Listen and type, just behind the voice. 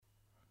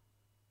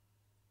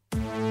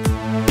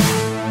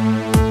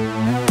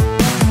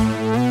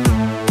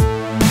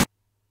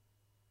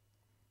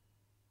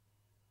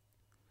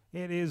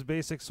It is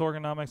Basic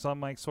Sorgonomics.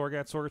 I'm Mike Sorg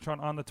at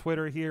Sorgatron on the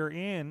Twitter here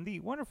in the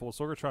wonderful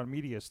Sorgatron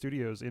Media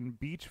Studios in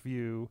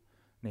Beachview,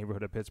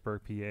 neighborhood of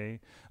Pittsburgh,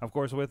 PA. Of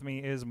course, with me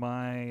is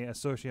my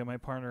associate, my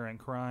partner in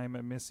crime,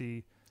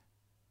 Missy.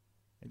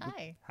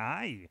 Hi.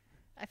 Hi.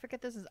 I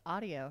forget this is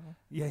audio.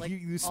 Yeah, like,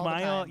 you all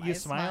smile. the time. You I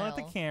smile at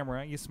the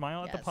camera. You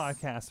smile at the Yes.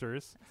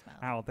 podcasters I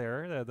smile. out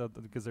there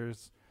because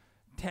there's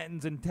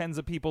tens and tens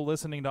of people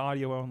listening to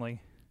audio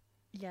only.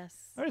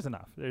 Yes. There's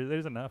enough.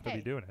 There's enough to be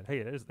Hey. doing it.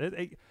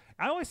 Hey,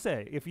 I always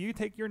say, if you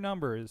take your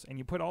numbers and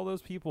you put all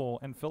those people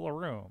and fill a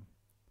room,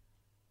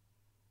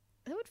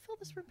 It would fill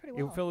this room pretty it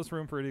well. would fill this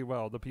room pretty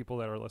well, the people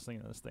that are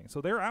listening to this thing.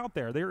 So they're out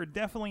there. They're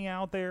definitely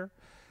out there.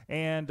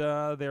 And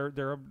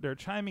they're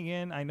chiming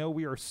in. I know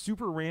we are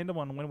super random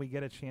on when we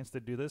get a chance to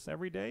do this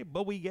every day,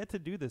 but we get to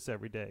do this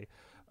every day.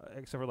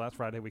 Except for last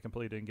Friday. We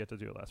completely didn't get to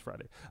do it last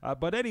Friday.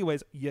 But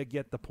anyways, you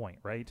get the point,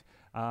 right?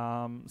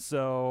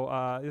 So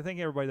I thank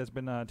everybody that's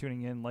been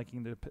tuning in,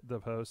 liking the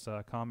posts,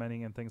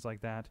 commenting and things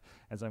like that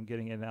as I'm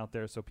getting it out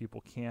there so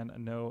people can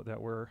know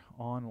that we're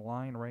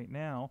online right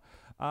now.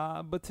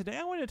 But today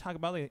I wanted to talk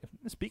about,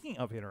 speaking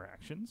of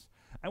interactions,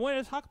 I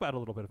wanted to talk about a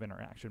little bit of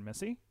interaction,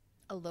 Missy.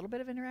 A little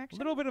bit of A interaction?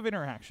 little bit of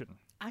interaction.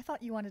 I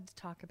thought you wanted to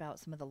talk about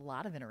some of the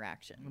lot of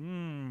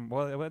interaction.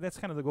 Well, that's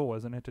kind of the goal,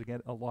 isn't it? To get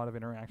a lot of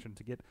interaction,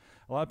 to get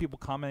a lot of people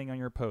commenting on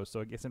your post,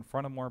 so it gets in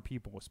front of more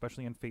people,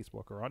 especially on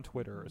Facebook or on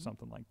Twitter or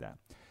something like that.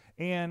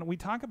 And we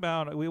talk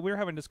about, we were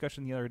having a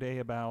discussion the other day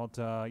about,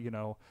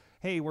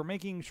 hey, we're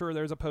making sure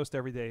there's a post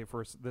every day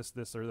for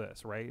this, or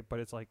this, right?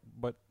 But it's like,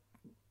 but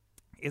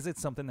is it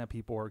something that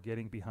people are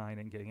getting behind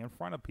and getting in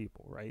front of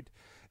people, right?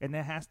 And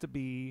that has to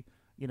be,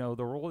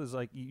 the rule is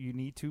like you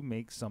need to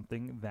make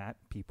something that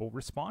people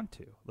respond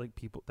to, like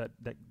people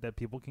that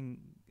people can,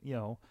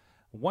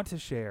 want to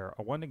share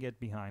or want to get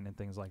behind and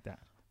things like that.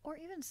 Or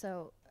even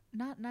so,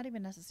 not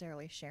even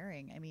necessarily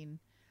sharing. I mean,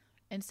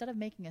 instead of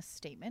making a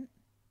statement,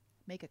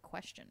 make a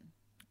question.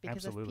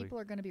 Because Absolutely. if people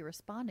are going to be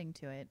responding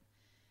to it,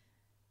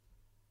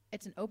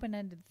 it's an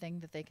open-ended thing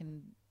that they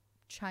can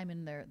chime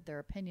in their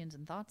opinions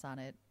and thoughts on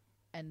it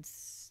and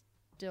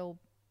still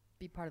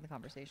be part of the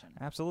conversation.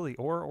 Absolutely.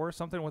 Or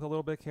something with a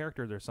little bit of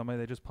character. There's somebody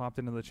that just popped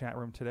into the chat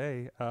room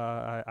today.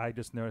 I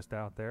just noticed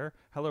out there.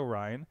 Hello,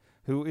 Ryan,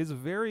 who is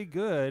very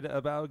good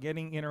about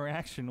getting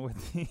interaction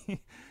with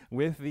the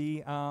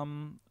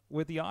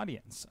with the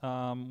audience,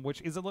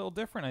 which is a little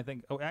different, I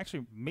think. Oh,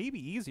 actually, maybe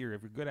easier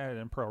if you're good at it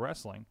in pro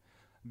wrestling,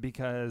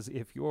 because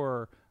if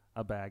you're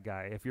a bad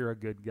guy, if you're a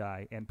good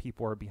guy and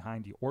people are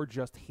behind you or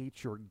just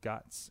hate your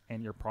guts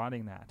and you're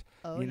prodding that,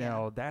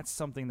 that's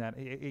something that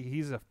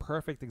he's a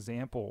perfect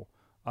example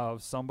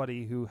of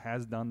somebody who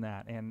has done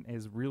that and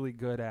is really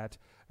good at,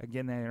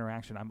 again, that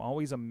interaction. I'm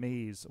always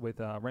amazed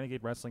with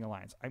Renegade Wrestling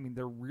Alliance. I mean,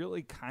 they're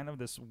really kind of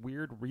this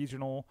weird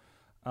regional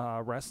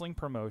wrestling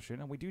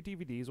promotion, and we do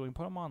DVDs, we can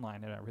put them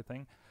online and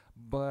everything,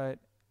 but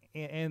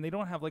and they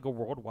don't have like a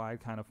worldwide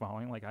kind of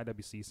following like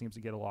IWC seems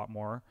to get a lot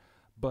more.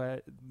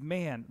 But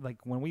man, like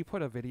when we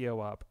put a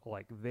video up,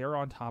 like they're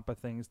on top of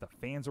things, the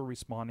fans are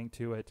responding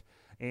to it,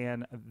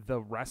 and the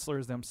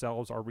wrestlers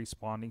themselves are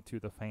responding to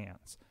the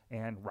fans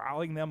and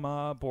rallying them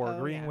up or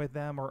agreeing with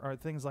them or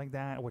things like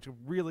that, which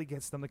really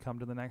gets them to come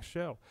to the next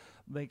show.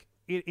 Like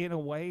in a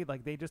way,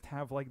 like they just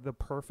have like the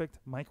perfect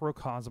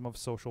microcosm of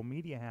social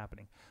media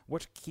happening,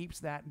 which keeps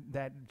that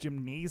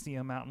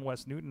gymnasium out in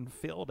West Newton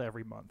filled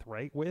every month,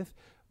 right? With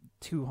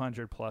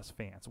 200 plus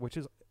fans, which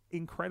is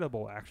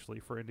incredible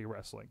actually for indie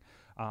wrestling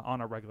on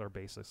a regular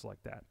basis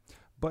like that.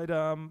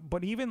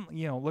 But even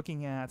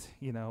looking at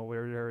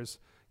where there's,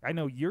 I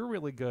know you're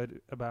really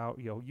good about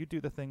you do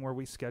the thing where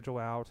we schedule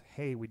out,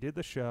 hey, we did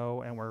the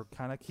show and we're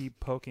kind of keep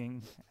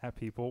poking at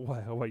people.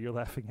 What you're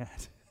laughing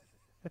at?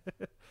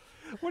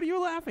 What are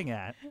you laughing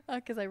at?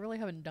 Because I really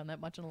haven't done that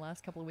much in the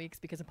last couple of weeks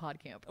because of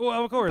PodCamp.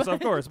 Well, of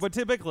course. But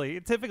typically,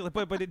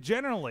 but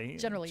generally,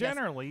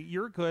 yes.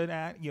 You're good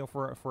at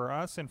for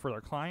us and for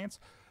our clients,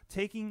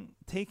 taking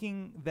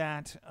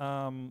that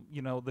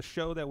the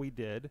show that we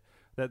did,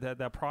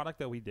 that product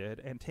that we did,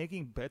 and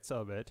taking bits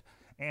of it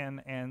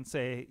and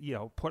say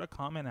put a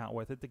comment out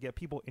with it to get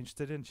people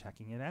interested in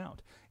checking it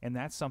out. And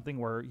that's something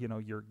where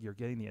you're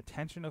getting the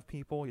attention of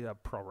people. You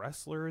have pro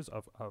wrestlers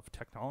of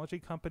technology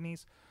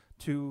companies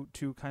to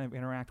kind of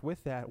interact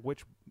with that,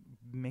 which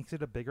makes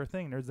it a bigger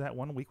thing. There's that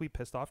one week we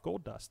pissed off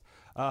Goldust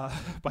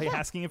by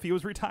asking if he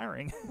was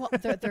retiring. Well,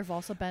 there've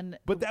also been,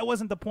 but that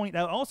wasn't the point.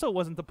 That also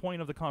wasn't the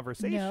point of the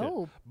conversation.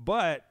 No.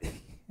 But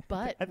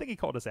But I think he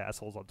called us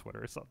assholes on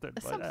Twitter or something.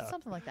 But,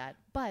 something like that.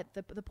 But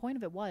the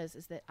point of it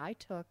is that I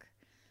took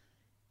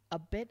a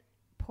bit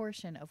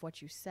portion of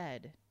what you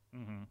said,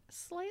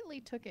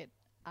 slightly took it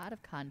out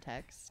of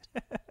context,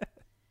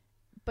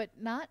 but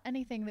not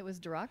anything that was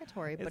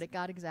derogatory. But it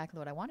got exactly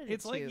what I wanted it to.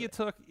 It's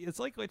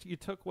like you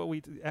took what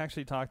we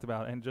actually talked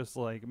about and just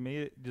like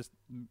made it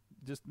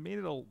just made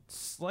it a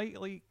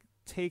slightly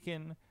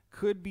taken.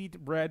 Could be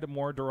read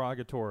more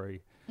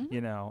derogatory,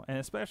 and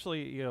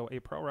especially, a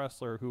pro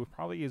wrestler who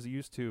probably is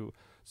used to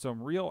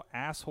some real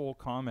asshole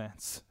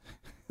comments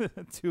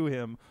to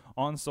him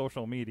on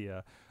social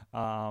media.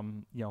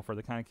 for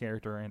the kind of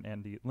character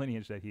and the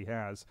lineage that he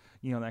has,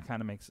 that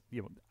kind of makes,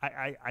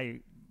 I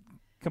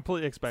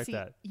completely expect See,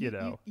 that,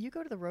 You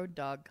go to the Road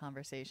Dog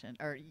conversation,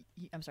 or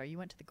I'm sorry, you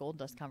went to the Gold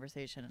Dust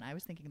conversation, and I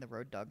was thinking the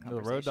Road Dog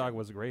conversation. The Road Dog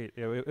was great.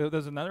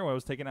 There's another one I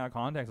was taken out of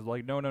context. It was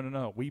like,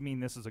 no. We mean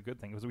this is a good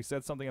thing. Because we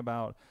said something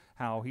about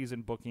how he's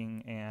in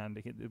booking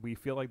and we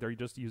feel like they're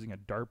just using a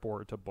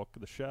dartboard to book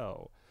the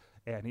show.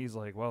 And he's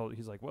like, well,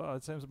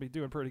 it seems to be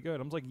doing pretty good.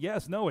 I'm like,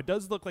 yes, no, it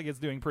does look like it's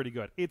doing pretty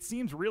good. It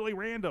seems really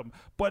random,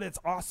 but it's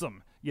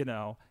awesome,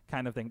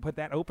 kind of thing. But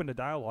that opened a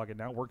dialogue, and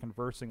now we're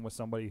conversing with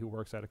somebody who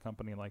works at a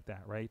company like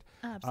that, right?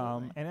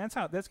 Absolutely. And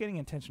that's getting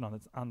attention on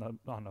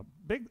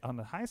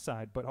the high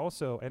side, but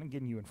also and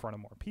getting you in front of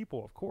more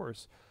people, of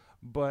course.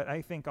 But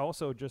I think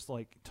also just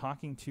like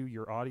talking to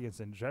your audience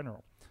in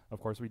general. Of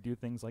course, we do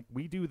things like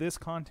we do this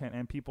content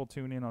and people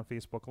tune in on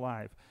Facebook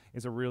Live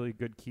is a really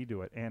good key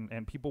to it.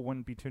 And people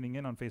wouldn't be tuning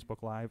in on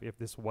Facebook Live if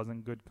this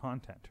wasn't good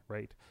content,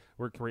 right?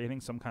 We're creating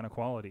some kind of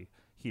quality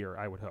here,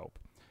 I would hope.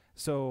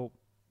 So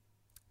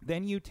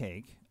then you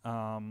take,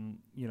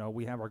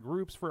 we have our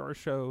groups for our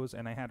shows,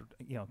 and I had,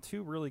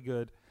 two really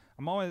good.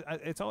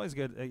 It's always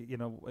good,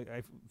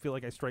 I feel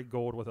like I strike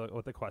gold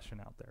with a question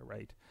out there,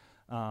 right?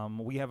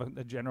 We have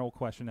a general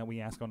question that we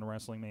ask on the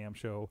Wrestling Mayhem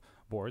Show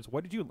boards.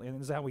 And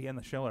this is how we end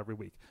the show every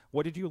week.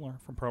 What did you learn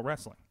from pro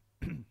wrestling?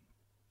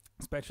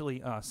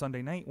 Especially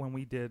Sunday night when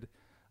we did,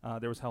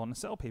 there was Hell in a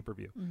Cell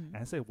pay-per-view. Mm-hmm. And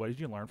I said, what did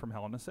you learn from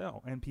Hell in a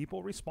Cell? And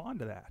people respond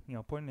to that.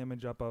 Put an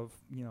image up of,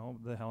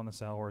 the Hell in a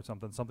Cell or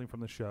something from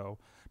the show.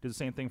 Did the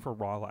same thing for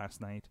Raw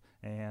last night.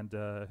 And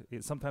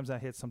sometimes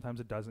that hits, sometimes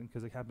it doesn't,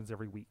 because it happens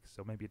every week.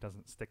 So maybe it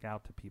doesn't stick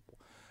out to people.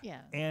 Yeah.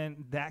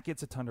 And that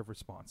gets a ton of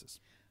responses.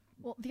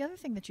 Well, the other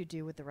thing that you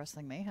do with the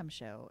Wrestling Mayhem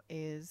Show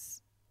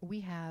is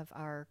we have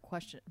our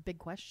big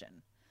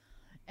question,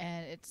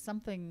 and it's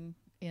something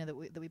that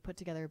we put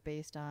together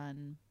based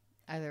on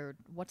either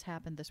what's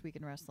happened this week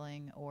in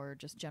wrestling or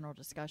just general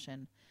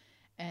discussion.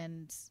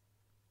 And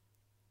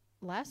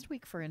last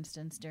week, for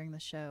instance, during the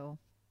show,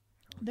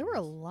 there were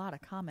a lot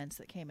of comments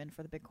that came in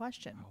for the big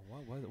question.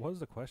 Oh, what was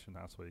the question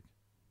last week?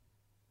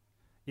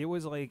 It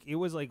was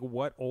like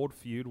what old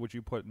feud would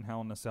you put in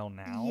Hell in a Cell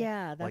now?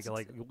 Yeah, that's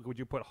like would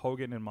you put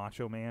Hogan and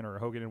Macho Man or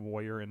Hogan and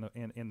Warrior in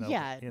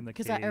the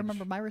because I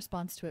remember my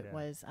response to it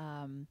was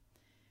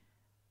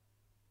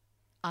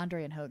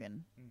Andre and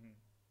Hogan,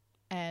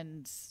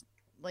 and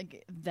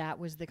like that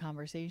was the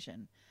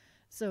conversation.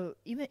 So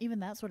even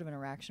that sort of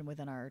interaction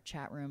within our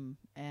chat room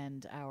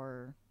and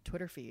our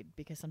Twitter feed,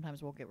 because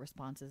sometimes we'll get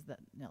responses that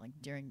like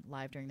during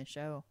the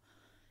show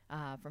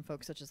from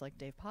folks such as like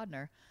Dave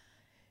Podner,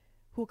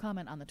 who will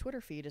comment on the Twitter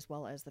feed as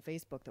well as the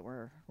Facebook that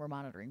we're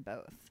monitoring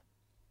both.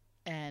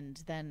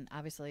 And then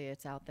obviously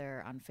it's out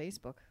there on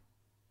Facebook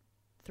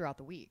throughout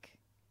the week.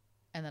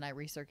 And then I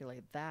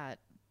recirculate that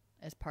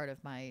as part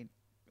of my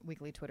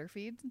weekly Twitter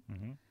feed.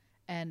 Mm-hmm.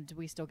 And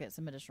we still get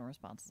some additional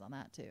responses on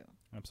that too.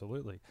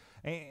 Absolutely.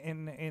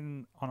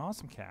 And on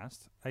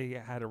AwesomeCast,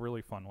 I had a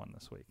really fun one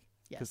this week.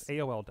 Yes. Because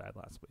AOL died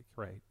last week,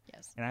 right?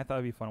 Yes. And I thought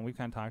it'd be fun. We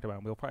kind of talked about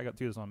it. We'll probably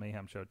do this on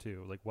Mayhem Show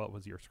too. Like, what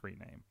was your screen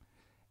name?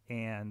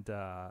 And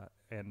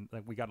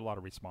like we got a lot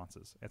of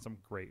responses and some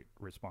great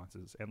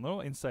responses and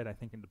little insight, I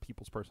think, into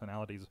people's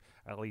personalities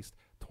at least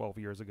 12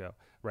 years ago,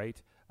 right?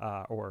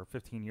 Or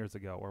 15 years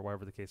ago, or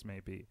whatever the case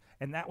may be.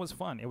 And that was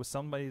fun. It was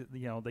somebody,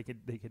 they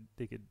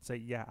could say,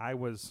 yeah, I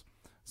was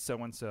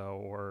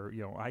so-and-so, or,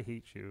 I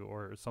hate you,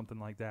 or something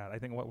like that. I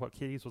think what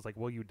Katie's was like,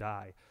 will you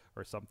die,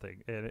 or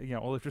something. And,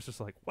 it was just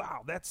like,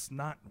 wow, that's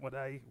not what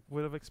I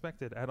would have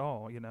expected at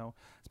all,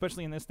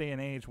 especially in this day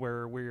and age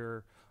where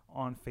we're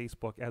on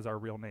Facebook as our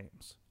real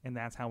names, and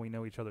that's how we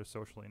know each other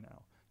socially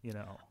now.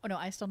 Oh no,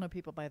 I still know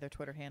people by their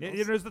Twitter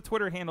handles. There's the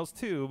Twitter handles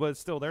too, but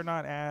still they're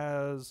not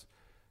as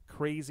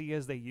crazy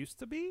as they used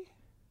to be,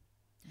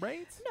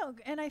 right? No,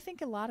 and I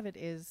think a lot of it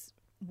is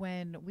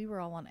when we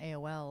were all on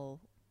AOL,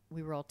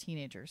 we were all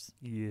teenagers.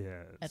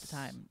 Yes. At the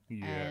time.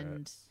 Yes.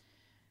 And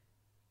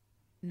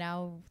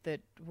now that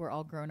we're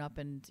all grown up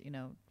and,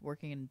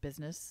 working in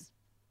business,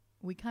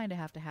 we kind of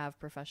have to have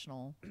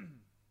professional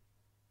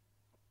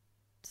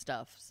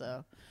stuff.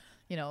 So,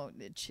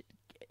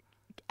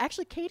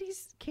 actually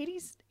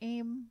Katie's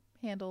AIM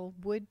handle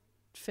would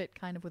fit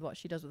kind of with what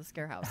she does with the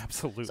Scare House.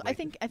 Absolutely. So I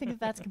think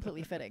that's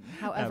completely fitting.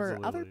 However,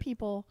 Absolutely. other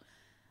people,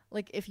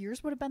 like if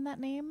yours would have been that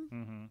name,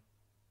 mm-hmm.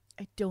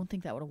 I don't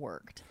think that would have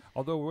worked.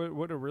 Although it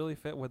would have really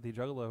fit with the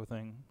Juggalo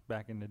thing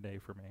back in the day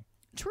for me.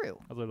 True.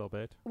 A little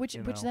bit. Which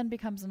then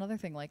becomes another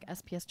thing, like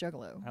SPS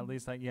Juggalo. At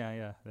least,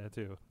 yeah, that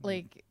too.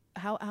 Like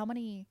how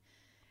many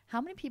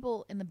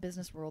people in the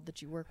business world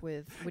that you work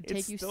with would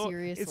take you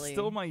seriously? It's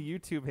still my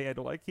YouTube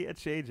handle. I can't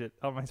change it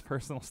on my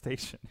personal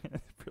station.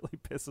 It really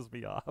pisses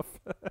me off.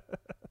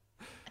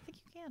 I think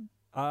you can.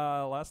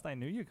 Last I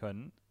knew you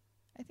couldn't.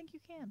 I think you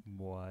can.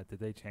 What? Did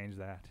they change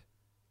that?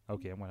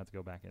 Okay, I'm going to have to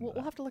go back in.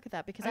 We'll have to look at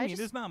that because I mean,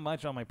 there's not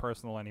much on my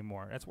personal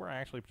anymore. That's where I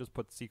actually just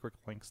put secret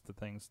links to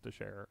things to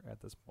share at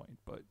this point.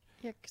 But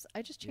yeah, because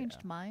I just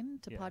changed mine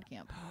to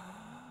PodCamp.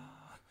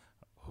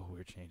 Oh,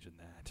 we're changing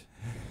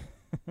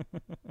that.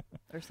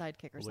 or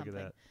sidekick or Look at something.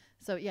 that.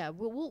 So yeah,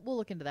 we'll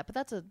look into that. But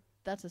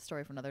that's a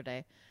story for another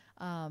day.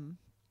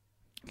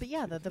 But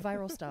yeah, the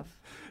viral stuff.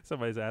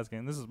 Somebody's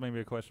asking. This is maybe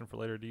a question for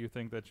later. Do you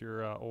think that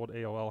your old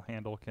AOL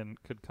handle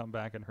could come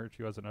back and hurt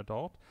you as an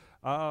adult?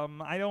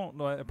 I don't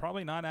know.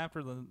 Probably not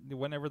after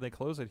whenever they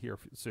close it here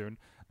soon.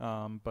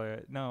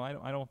 But no,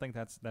 I don't think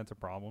that's a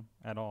problem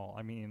at all.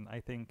 I mean,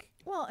 I think.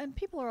 Well, and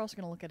people are also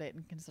going to look at it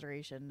in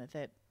consideration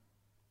that,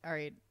 all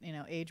right,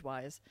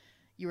 age-wise,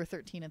 you were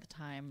 13 at the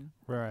time.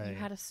 Right. You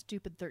had a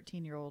stupid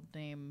 13-year-old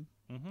name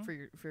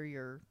for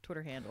your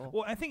Twitter handle.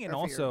 Well, I think, and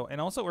also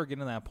we're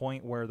getting to that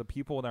point where the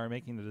people that are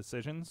making the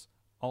decisions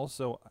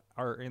also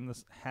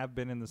have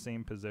been in the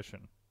same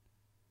position.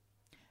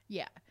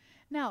 Yeah.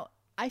 Now,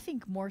 I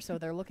think more so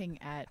they're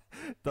looking at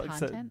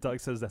content. Doug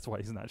says that's why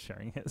he's not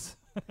sharing his.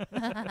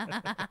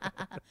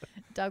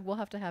 Doug, we'll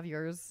have to have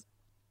yours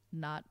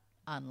not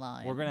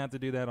online. We're gonna have to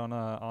do that on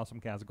Awesome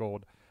Cast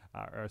Gold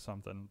or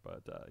something.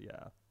 But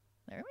yeah.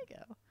 There we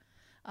go.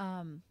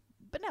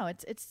 But no,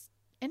 it's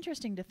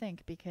interesting to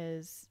think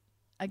because,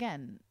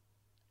 again,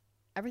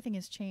 everything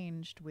has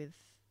changed with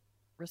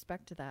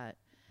respect to that.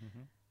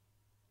 Mm-hmm.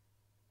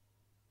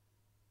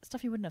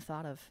 Stuff you wouldn't have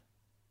thought of,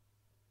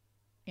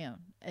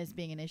 as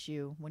being an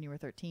issue when you were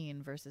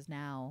 13 versus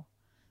now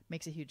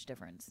makes a huge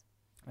difference.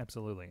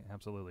 Absolutely.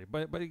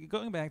 But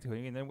going back to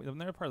it,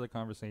 another part of the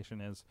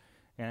conversation is,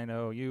 and I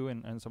know you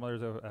and some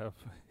others have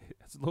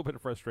it's a little bit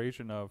of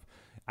frustration of,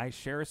 I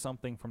share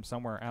something from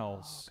somewhere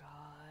else,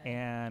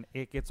 and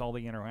it gets all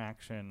the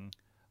interaction,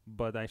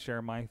 but I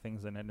share my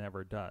things and it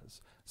never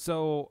does.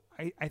 So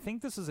I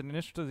think this is an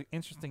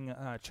interesting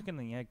chicken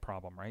and the egg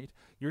problem, right?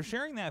 You're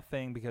sharing that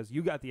thing because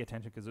you got the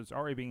attention because it's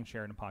already being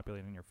shared and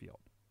populated in your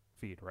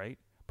feed, right?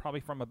 Probably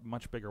from a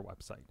much bigger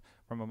website,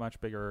 from a much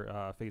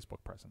bigger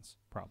Facebook presence,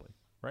 probably,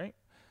 right?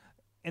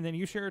 And then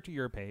you share it to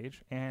your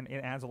page, and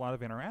it adds a lot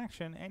of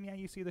interaction, and yeah,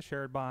 you see the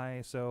shared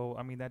by, so,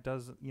 I mean, that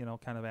does,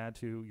 kind of add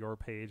to your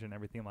page and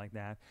everything like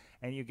that,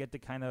 and you get to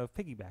kind of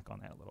piggyback on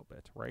that a little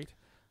bit, right?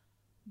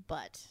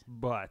 But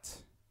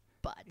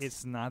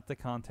it's not the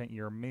content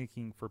you're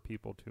making for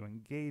people to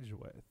engage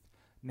with.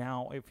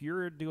 Now, if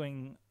you're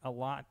doing a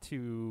lot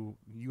you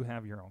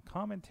have your own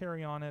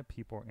commentary on it,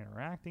 people are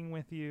interacting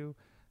with you.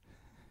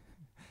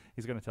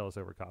 He's going to tell us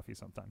over coffee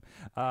sometime.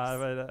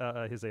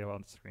 But his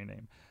AOL screen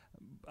name.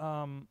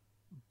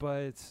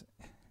 But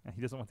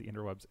he doesn't want the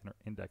interwebs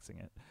indexing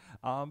it.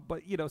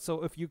 But,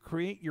 so if you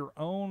create your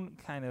own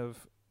kind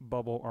of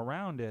bubble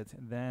around it,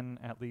 then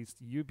at least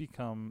you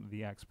become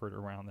the expert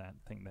around that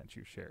thing that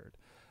you shared.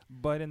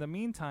 But in the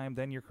meantime,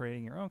 then you're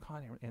creating your own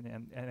content.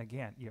 And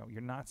again,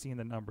 you're not seeing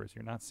the numbers.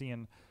 You're not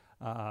seeing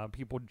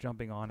people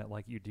jumping on it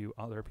like you do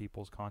other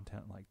people's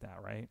content like that,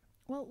 right?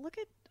 Well, look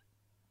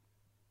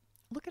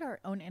at our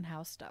own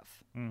in-house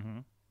stuff. Mm-hmm.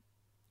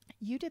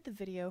 You did the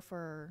video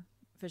for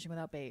Fishing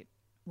Without Bait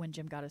when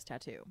Jim got his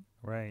tattoo.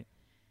 Right.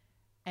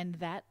 And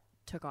that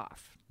took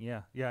off.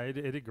 Yeah, it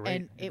did great.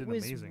 And it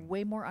was amazing.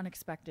 Way more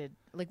unexpected.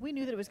 Like, we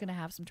knew that it was going to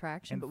have some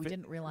traction, but we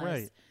didn't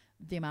realize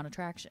the amount of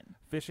traction.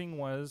 Fishing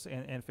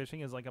and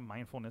fishing is like a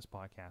mindfulness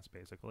podcast,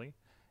 basically.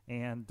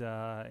 And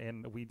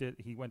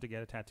he went to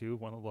get a tattoo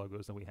of one of the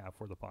logos that we have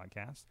for the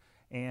podcast,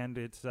 and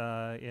it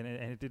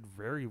did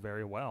very,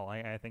 very well.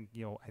 I think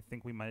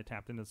we might have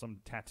tapped into some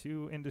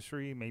tattoo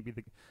industry,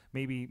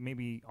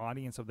 maybe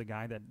audience of the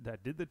guy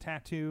that did the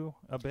tattoo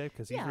a bit,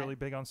 because he's really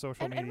big on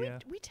social media.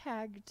 And we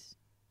tagged,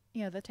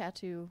 the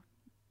tattoo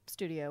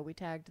studio. We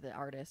tagged the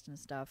artist and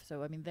stuff.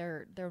 So I mean,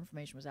 their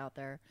information was out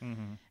there,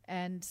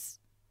 and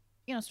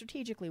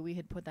strategically we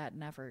had put that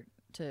in effort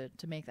to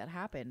make that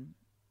happen,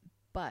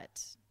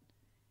 but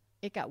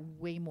it got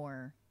way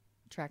more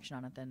traction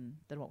on it than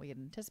what we had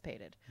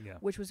anticipated,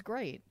 which was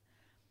great.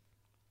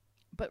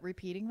 But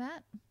repeating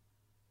that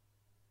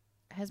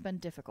has been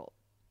difficult.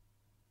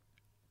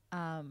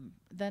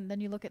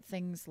 Then you look at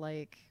things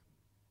like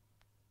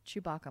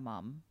Chewbacca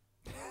Mom.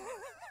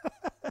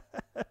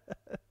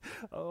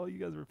 Oh, you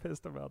guys were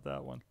pissed about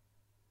that one.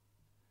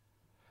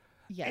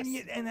 Yes.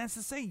 And that's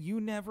to say, you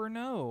never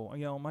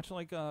know. Much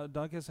like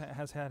Doug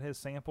has had his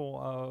sample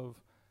of,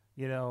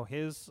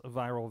 his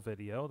viral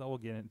video that we'll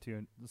get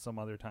into some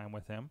other time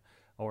with him,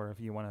 or if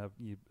you want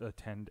to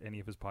attend any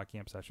of his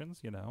PodCamp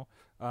sessions, you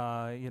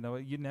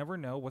never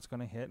know what's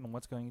going to hit and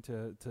what's going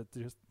to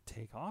just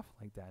take off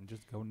like that and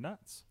just go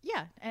nuts.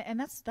 Yeah, and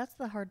that's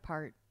the hard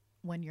part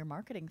when you're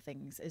marketing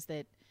things, is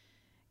that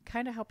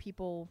kind of how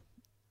people,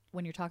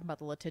 when you're talking about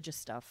the litigious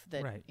stuff,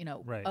 that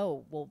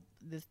oh, well,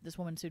 this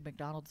woman sued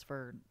McDonald's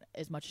for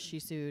as much as she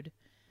sued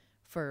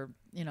for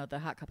the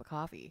hot cup of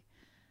coffee.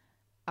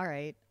 All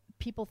right.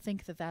 People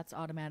think that that's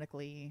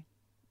automatically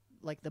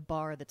like the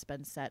bar that's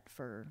been set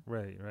for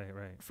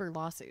for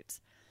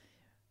lawsuits.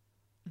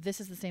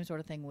 This is the same sort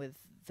of thing with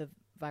the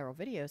viral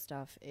video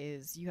stuff.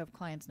 Is you have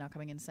clients now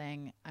coming in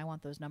saying, I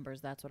want those numbers,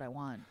 that's what I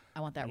want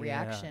that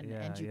reaction,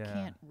 and you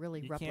can't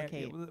really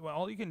replicate. Well,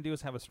 all you can do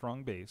is have a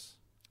strong base.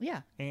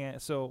 Yeah.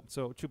 And so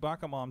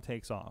Chewbacca Mom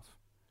takes off.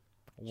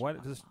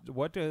 What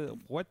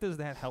does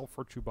that help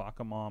for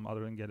Chewbacca Mom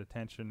other than get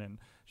attention and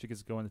she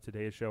gets to go in the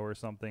Today Show or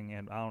something?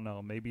 And I don't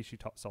know, maybe she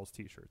sells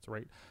T-shirts,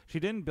 right? She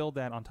didn't build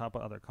that on top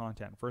of other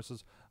content.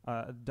 Versus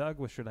Doug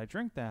with Should I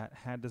Drink That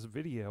had this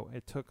video.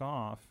 It took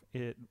off.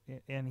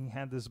 And he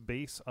had this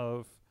base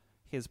of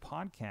his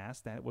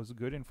podcast that was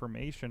good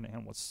information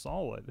and was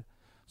solid.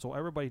 So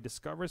everybody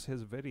discovers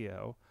his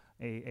video.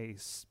 A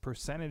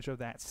percentage of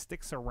that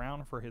sticks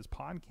around for his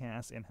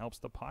podcast and helps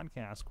the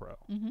podcast grow,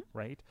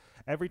 right?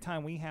 Every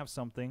time we have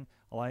something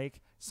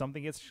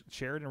gets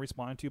shared and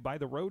responded to by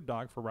the Road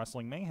Dog for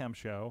Wrestling Mayhem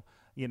show,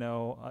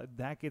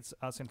 that gets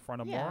us in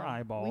front of more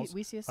eyeballs.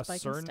 We see a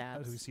spike in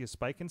stats. We see a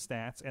spike in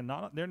stats, and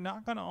they're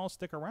not going to all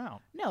stick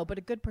around. No, but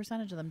a good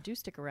percentage of them do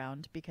stick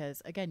around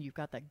because, again, you've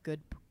got that good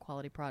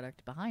quality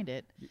product behind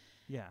it.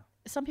 Yeah.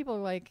 Some people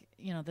are like,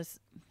 this...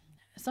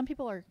 Some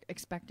people are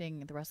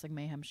expecting the Wrestling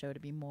Mayhem show to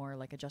be more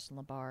like a Justin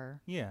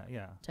LaBar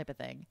type of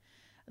thing.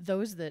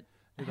 Those that...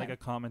 like a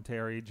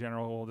commentary,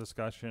 general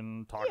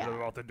discussion, talking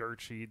about the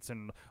dirt sheets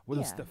and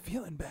what's the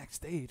feeling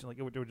backstage. Like,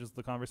 which is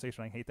the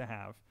conversation I hate to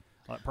have,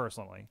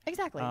 personally.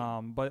 Exactly.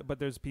 But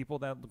there's people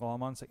that go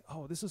on and say,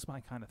 oh, this is my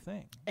kind of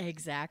thing.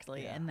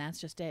 Exactly. Yeah. And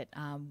that's just it.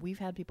 We've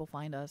had people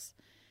find us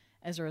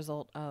as a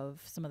result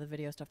of some of the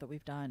video stuff that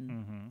we've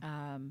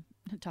done,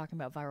 talking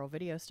about viral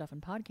video stuff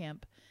in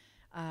PodCamp.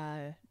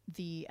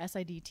 The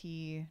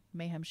SIDT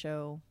Mayhem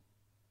show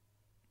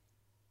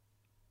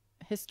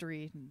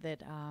history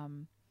that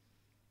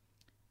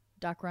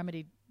Doc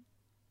Remedy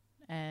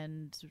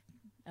and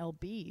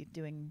LB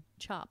doing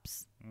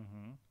chops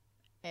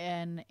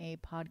in a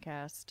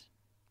podcast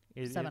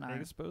seminar. It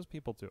exposed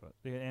people to it,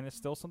 and it's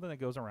still something that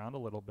goes around a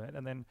little bit.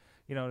 And then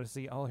to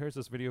see, oh, here's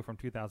this video from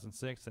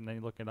 2006, and then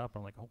you look it up,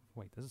 and I'm like, oh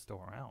wait, this is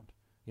still around.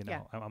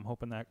 I'm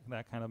hoping that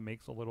kind of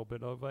makes a little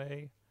bit of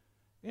a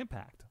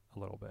impact a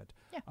little bit.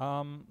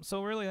 Yeah.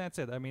 So really that's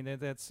it. I mean,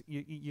 that's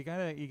you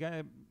gotta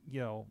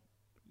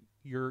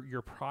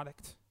your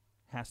product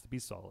has to be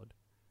solid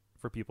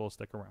for people to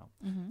stick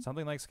around.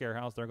 Something like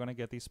Scarehouse, they're going to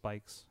get these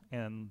spikes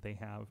and they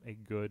have a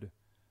good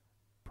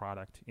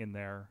product in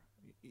there.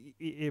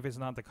 If it's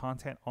not the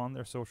content on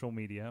their social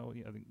media,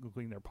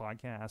 including their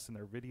podcasts and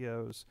their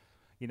videos,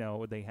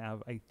 they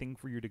have a thing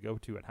for you to go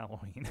to at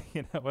Halloween,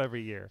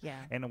 every year,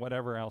 and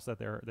whatever else that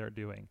they're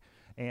doing,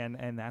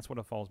 and that's what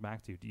it falls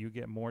back to. Do you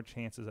get more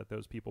chances at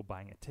those people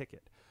buying a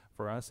ticket?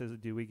 For us,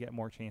 do we get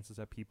more chances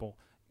at people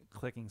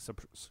clicking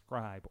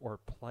subscribe or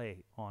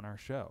play on our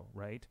show,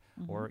 right?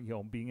 Or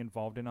being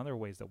involved in other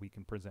ways that we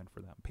can present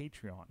for them.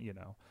 Patreon,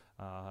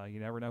 you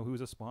never know who's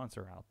a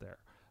sponsor out there,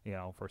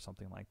 for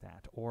something like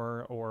that,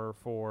 or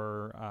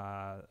for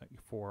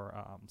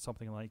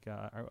something like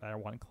our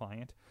one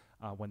client.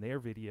 When their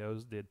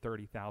videos did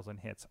 30,000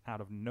 hits out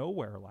of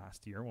nowhere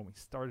last year, when we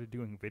started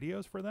doing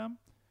videos for them,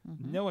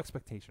 no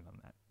expectation on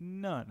that.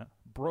 None.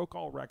 Broke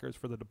all records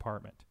for the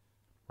department,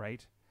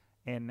 right?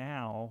 And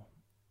now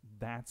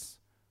that's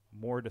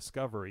more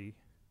discovery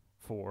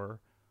for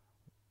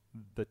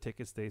the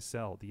tickets they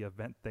sell, the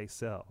event they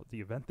sell,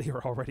 the event they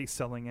are already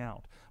selling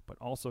out, but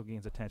also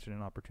gains attention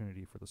and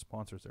opportunity for the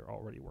sponsors they're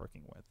already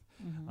working with.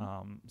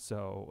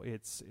 So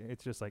it's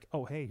just like,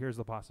 oh, hey, here's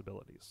the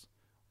possibilities.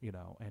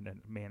 And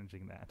then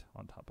managing that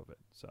on top of it.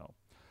 So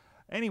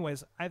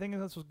anyways, I think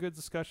this was a good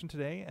discussion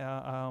today.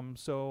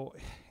 So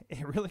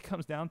it really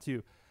comes down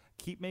to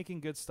keep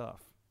making good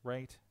stuff,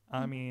 right?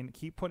 I mean,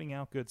 keep putting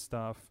out good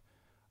stuff.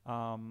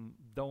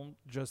 Don't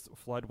just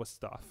flood with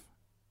stuff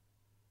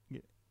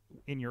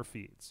in your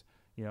feeds.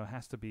 It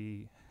has to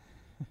be...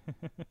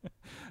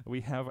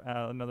 We have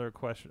another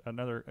question,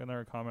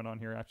 another comment on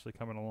here actually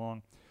coming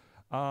along.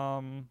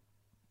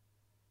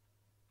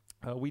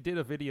 We did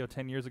a video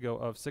 10 years ago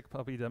of Sick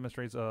Puppy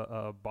demonstrates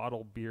a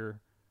bottled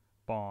beer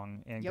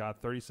bong and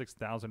got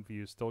 36,000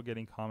 views, still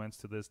getting comments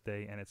to this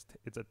day, and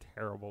it's a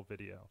terrible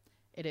video.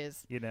 It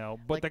is.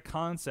 But the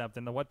concept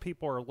and what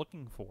people are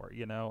looking for,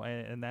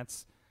 and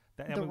that's...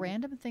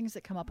 random things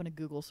that come up in a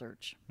Google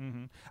search.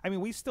 I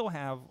mean,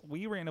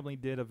 we randomly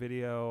did a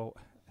video,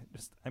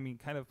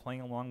 kind of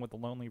playing along with the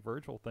Lonely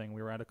Virgil thing.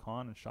 We were at a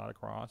con and shot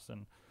across,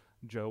 and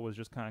Joe was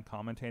just kind of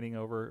commentating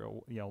over,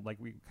 like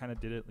we kind of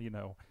did it,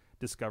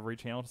 Discovery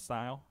Channel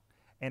style,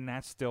 and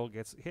that still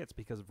gets hits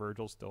because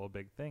Virgil's still a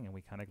big thing, and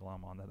we kind of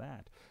glom onto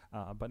that.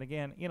 But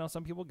again,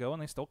 some people go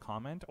and they still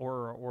comment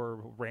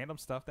or random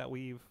stuff that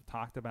we've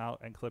talked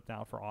about and clipped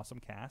out for Awesome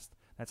Cast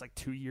that's like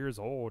 2 years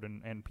old,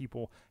 and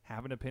people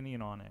have an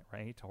opinion on it,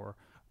 right? Or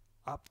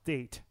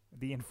update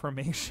the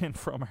information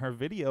from our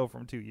video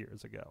from 2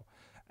 years ago,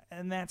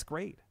 and that's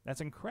great. That's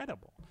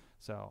incredible.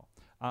 So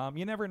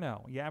you never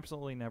know. You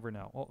absolutely never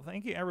know. Well,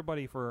 thank you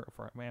everybody for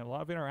a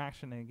lot of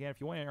interaction. And again,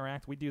 if you want to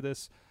interact, we do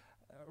this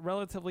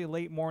relatively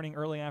late morning,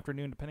 early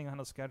afternoon, depending on how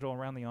the schedule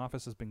around the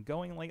office has been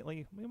going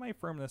lately. We might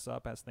firm this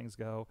up as things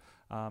go,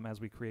 as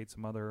we create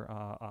some other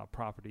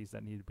properties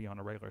that need to be on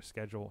a regular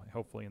schedule,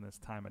 hopefully in this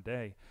time of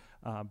day.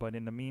 But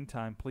in the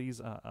meantime,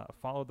 please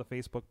follow the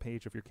Facebook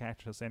page if you're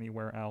catching us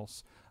anywhere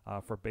else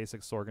for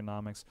Basic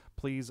Sorgonomics.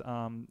 Please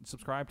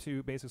subscribe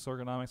to Basic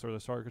Sorgonomics or the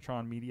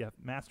Sorgatron Media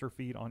Master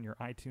Feed on your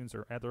iTunes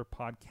or other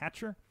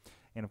podcatcher.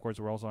 And, of course,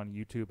 we're also on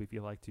YouTube if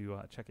you'd like to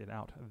check it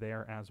out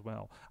there as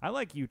well. I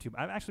like YouTube.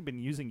 I've actually been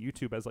using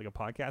YouTube as, like, a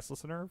podcast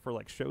listener for,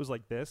 like, shows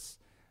like this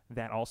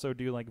that also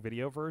do, like,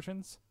 video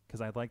versions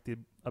because I like the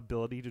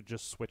ability to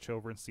just switch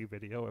over and see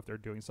video if they're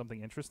doing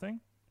something interesting,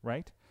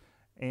 right?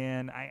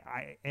 And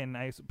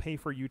I pay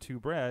for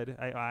YouTube Red.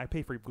 I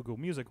pay for Google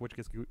Music, which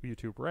gets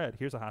YouTube Red.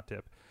 Here's a hot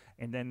tip.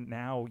 And then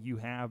now you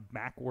have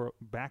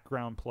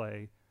background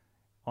play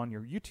on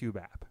your YouTube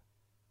app.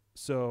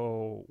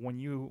 So when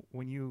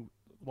you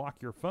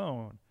lock your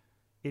phone,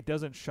 it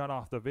doesn't shut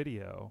off the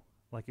video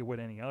like it would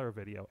any other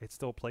video. It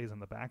still plays in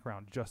the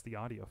background, just the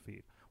audio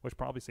feed, which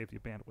probably saves you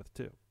bandwidth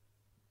too.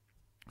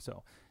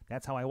 So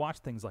that's how I watch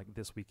things like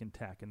This Week in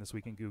Tech and This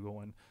Week in Google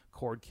and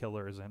Cord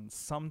Killers and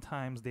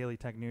sometimes Daily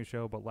Tech News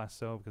Show, but less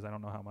so because I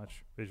don't know how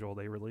much visual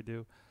they really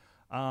do.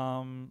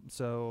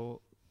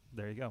 So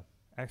there you go.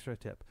 Extra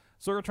tip.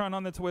 Sorgatron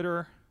on the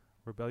Twitter.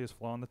 Rebellious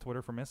Flaw on the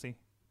Twitter for Missy.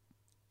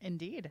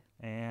 Indeed.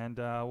 And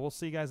we'll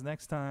see you guys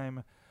next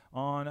time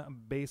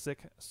on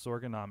Basic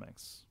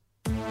Sorgonomics.